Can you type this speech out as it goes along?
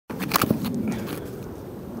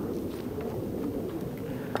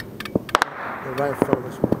right in front of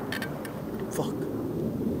us. Fuck.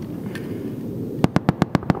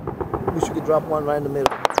 Wish you could drop one right in the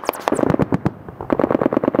middle.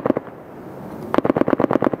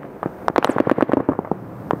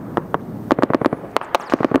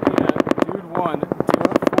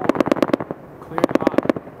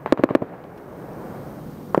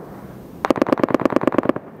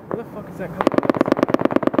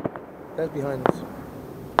 That's behind us.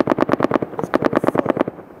 Let's go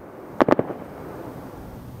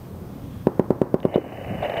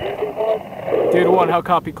Dude 1, how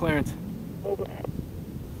copy clearance?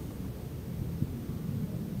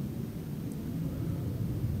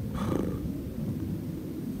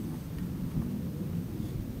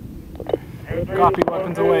 Copy,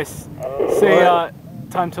 weapons away. Say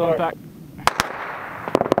time till impact.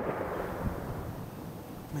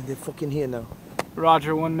 Man, they're fucking here now.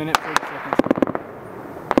 Roger, 1 minute, 30 seconds.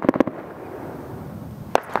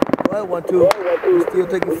 Well, 1, 2. We're still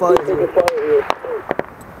taking fire here.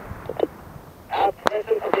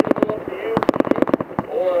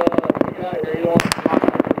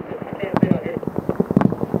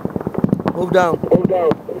 Move down.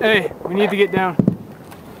 Hey, we need to get down.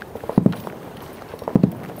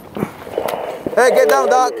 Hey, get down,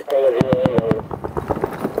 Doc.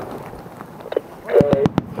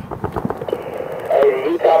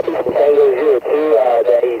 He copies from Tango 02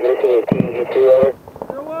 that he's missing his TG2 over.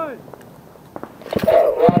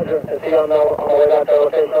 Roger, is he on the way back to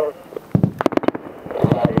location over?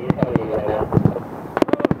 Roger, he's coming to you right now.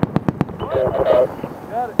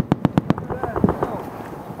 Got it.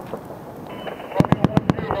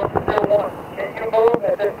 Can you move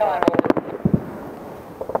at this time over?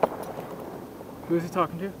 Who is he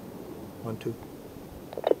talking to? 1, 2.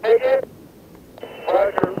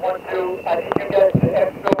 Roger, 1, 2. I need you guys to have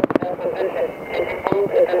still in position. Can you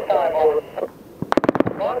move at this time over?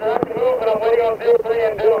 Roger, I can move, but I'm waiting on 03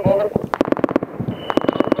 and Doom, over.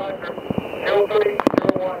 Roger, 03,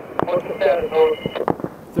 01, what's the status, over?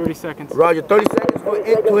 30 seconds. Roger, 30 seconds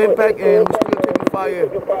to impact, and we're still taking fire.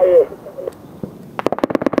 Okay,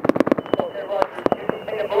 Roger,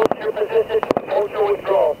 can you move to your position? Hold your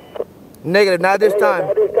withdrawal. Negative, not this time.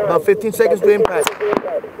 About 15 seconds to impact.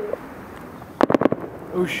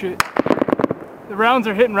 Oh shit. The rounds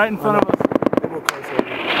are hitting right in front of us.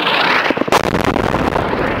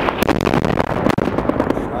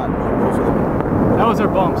 That was our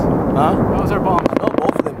bombs. Huh? That was our bombs. No,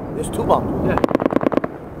 both of them. There's 2 bombs. Yeah.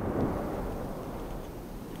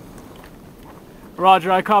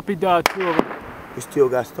 Roger, I copied 2 of them. We still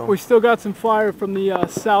got stone. We still got some fire from the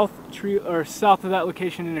south of that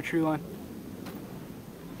location in a tree line.